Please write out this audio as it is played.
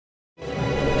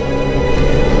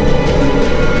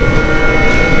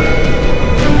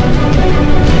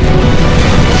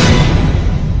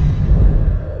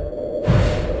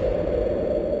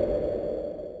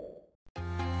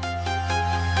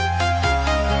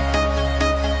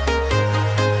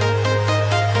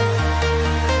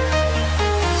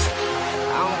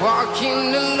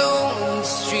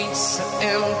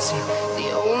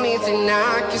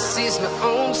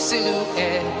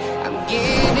silhouette. I'm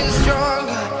getting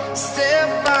stronger, step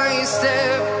by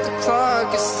step. The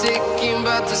clock is ticking,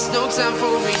 but there's no time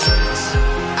for me.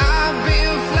 I've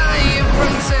been flying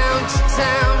from town to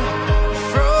town,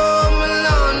 from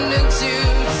London to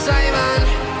Taiwan.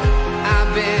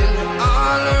 I've been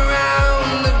all around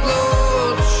the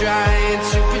globe trying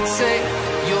to protect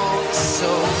your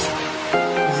soul.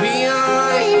 We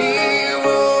are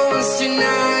heroes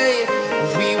tonight.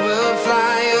 We will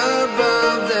fly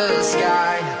above the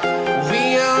sky. We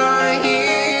are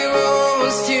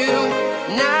heroes tonight.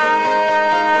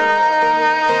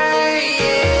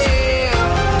 Yeah.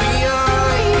 We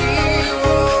are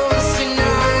heroes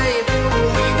tonight.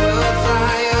 We will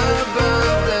fly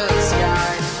above the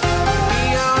sky. We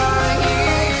are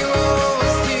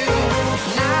heroes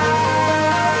tonight.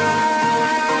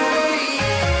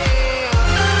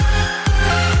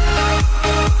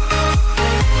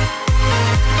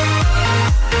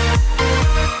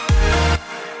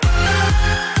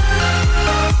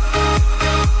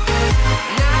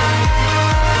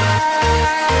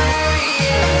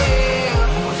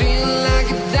 Feel like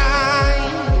a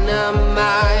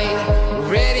dynamite,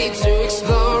 ready to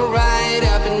explode right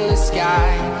up in the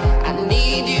sky. I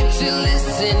need you to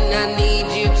listen, I need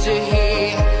you to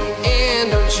hear, and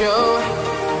don't show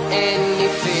any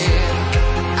fear.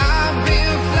 I've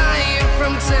been flying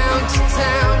from town to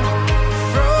town,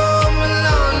 from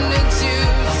London to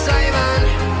Taiwan.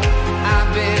 I've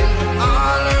been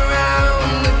all around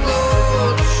the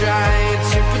globe trying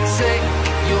to protect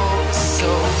your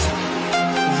soul.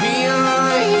 We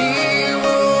are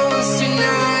heroes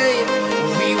tonight.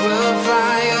 We will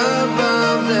fly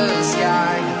above the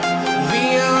sky. We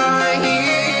are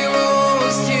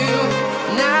heroes tonight.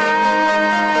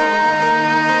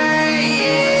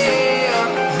 Yeah.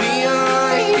 We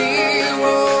are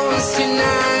heroes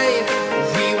tonight.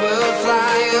 We will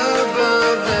fly above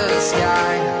the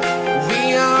sky. We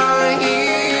are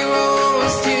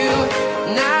heroes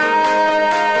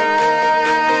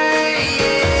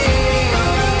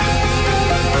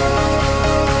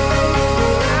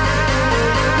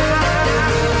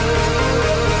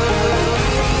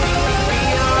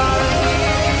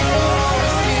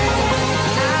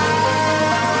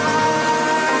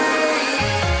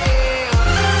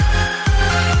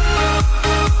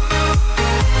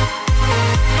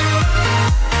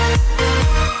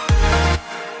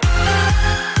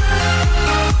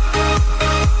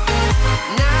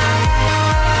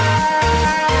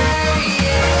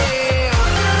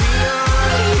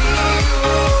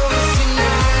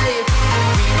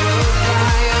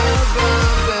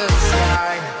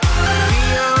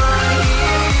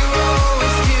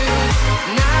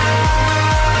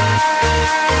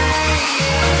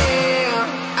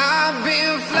I've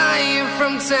been flying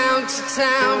from town to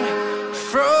town,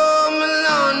 from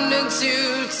London to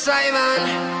Taiwan.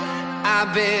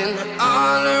 I've been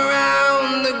all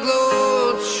around the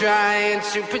globe trying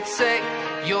to protect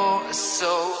your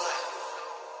soul.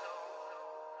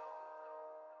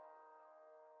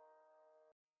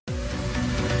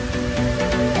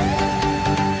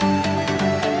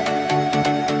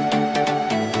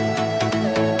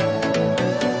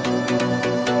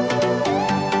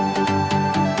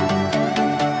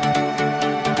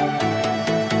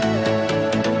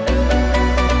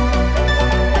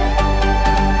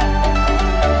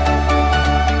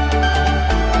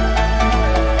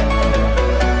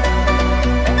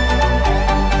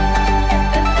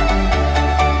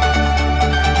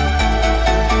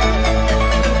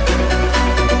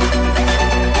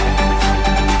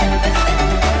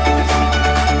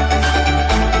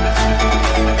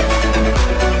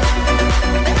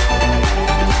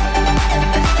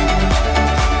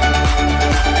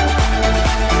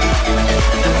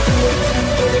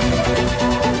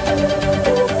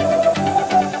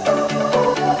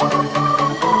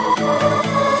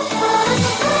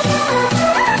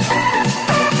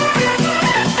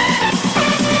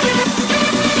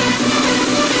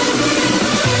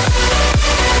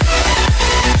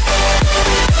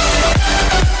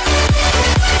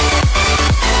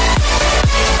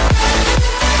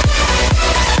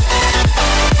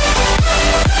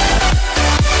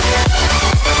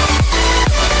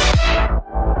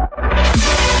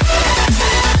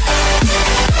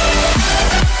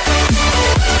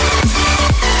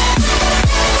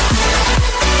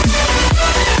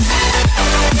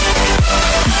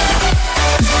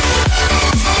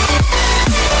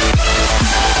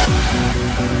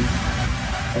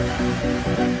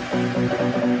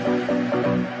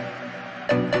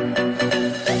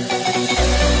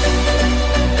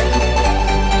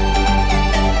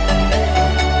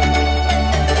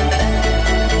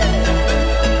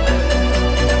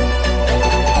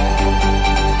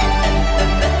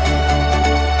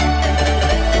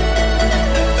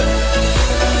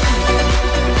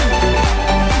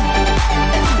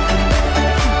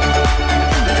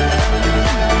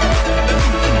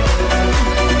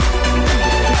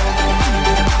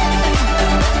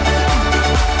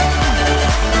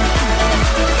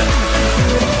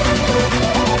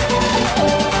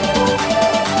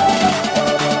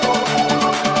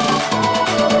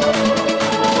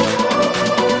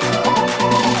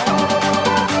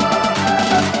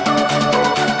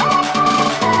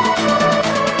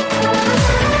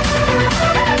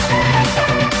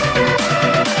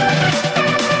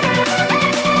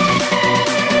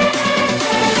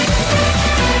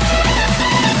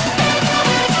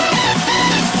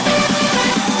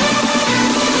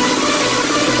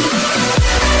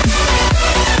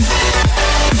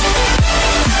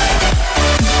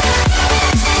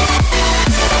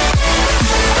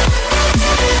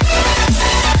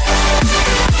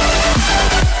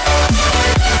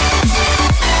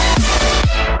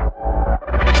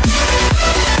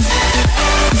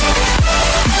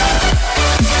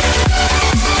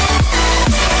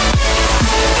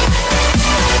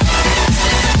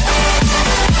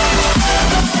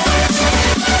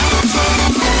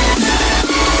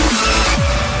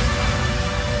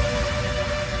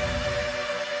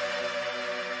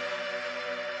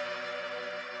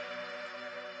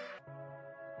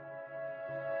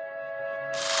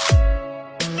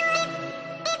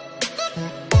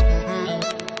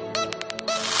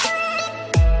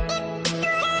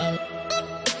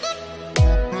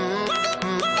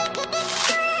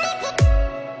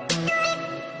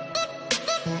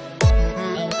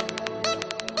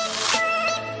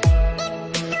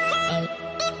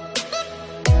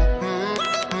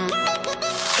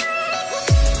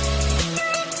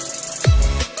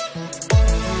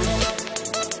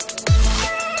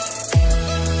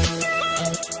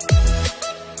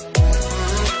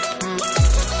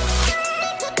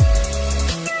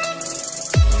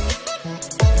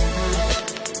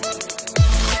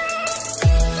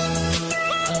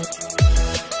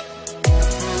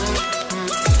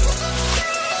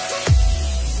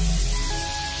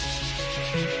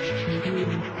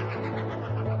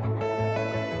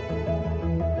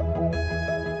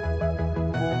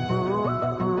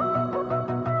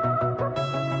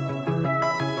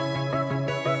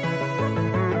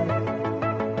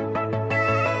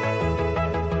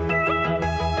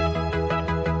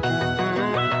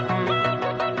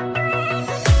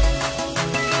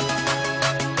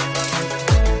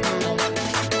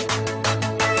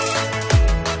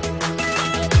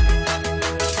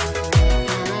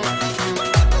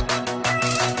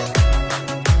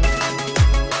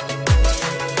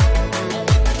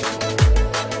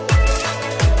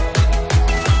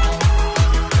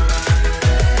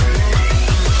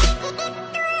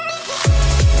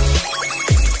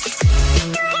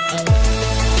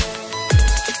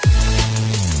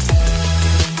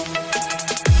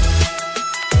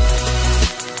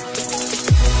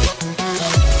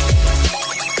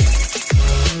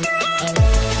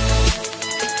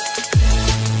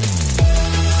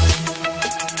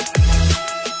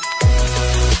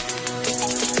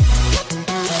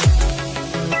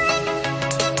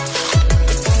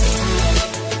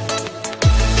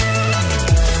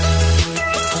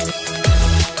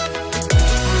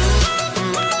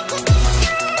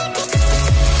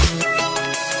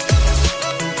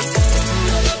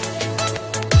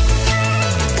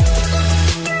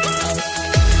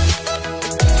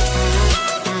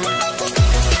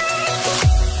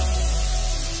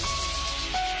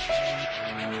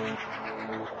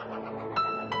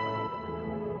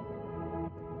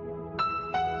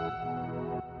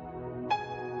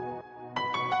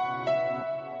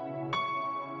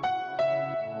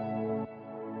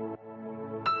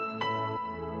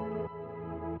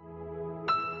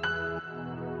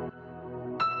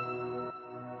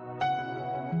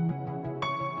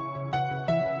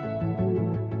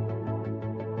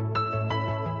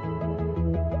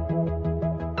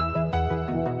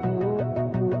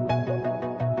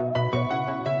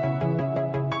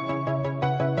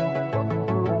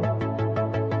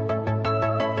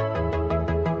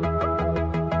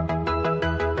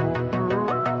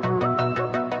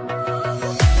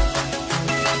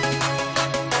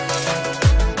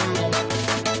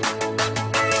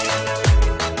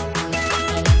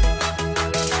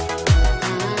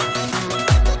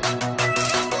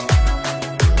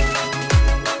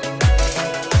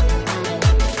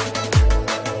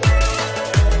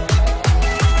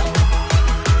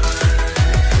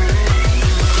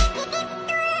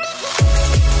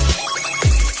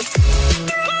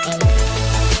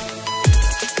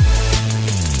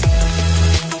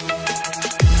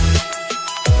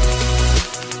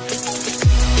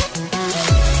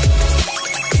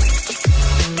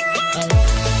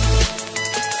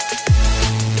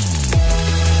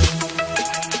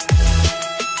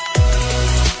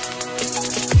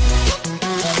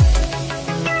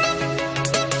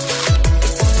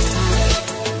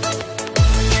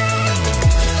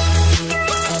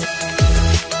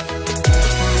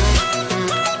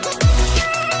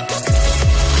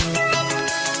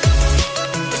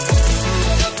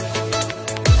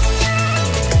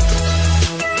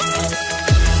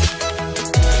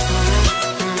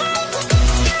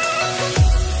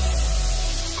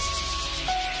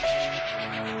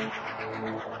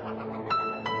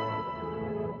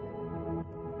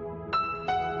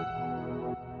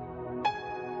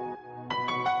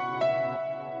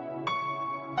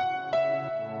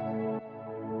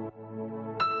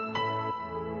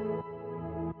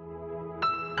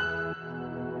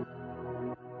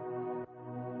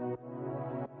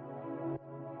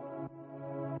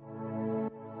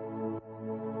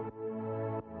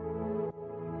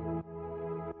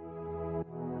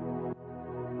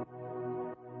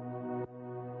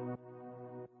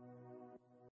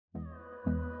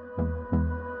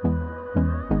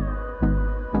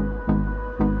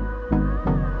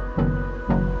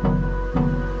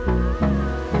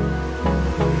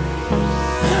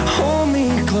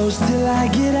 close till I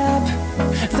get up.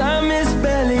 Time is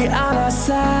barely on our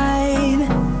side.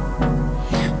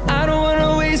 I don't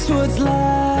wanna waste what's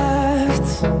left.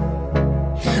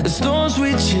 The storms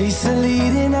we chase are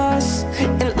leading us,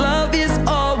 and love is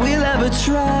all we'll ever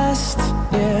trust.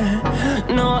 Yeah,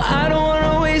 no, I don't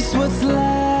wanna waste what's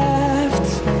left.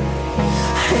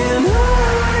 And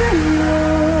on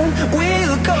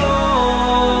we'll go,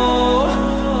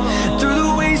 through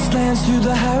the wastelands, through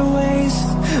the highways,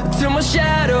 till my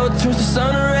shadow turns to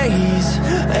sun rays.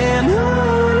 And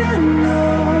on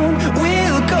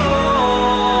we'll go,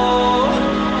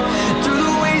 through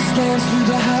the wastelands, through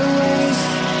the highways,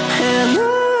 and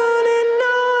on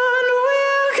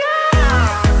we'll go.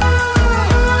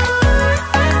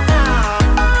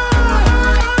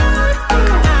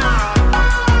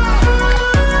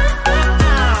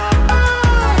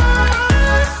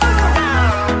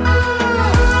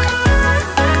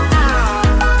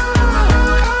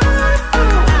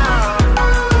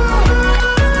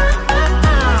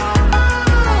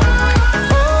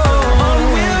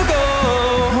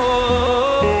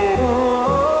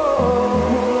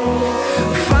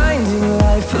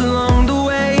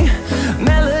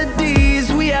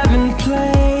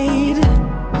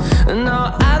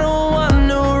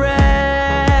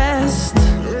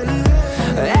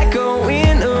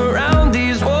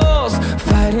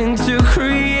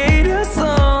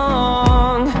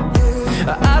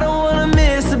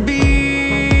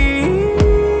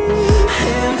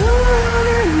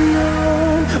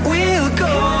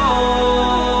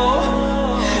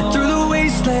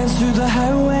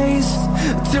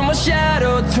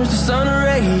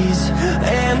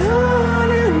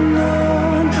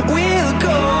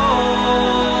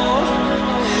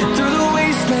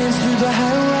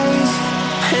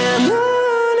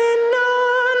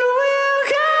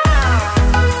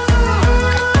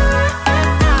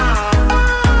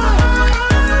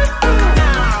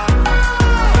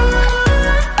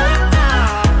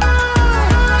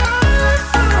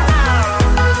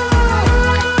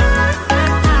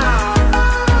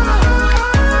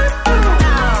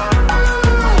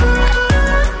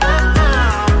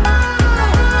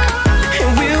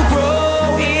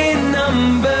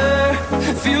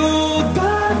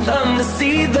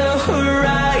 See the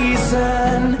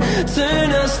horizon, turn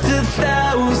us to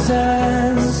thousands.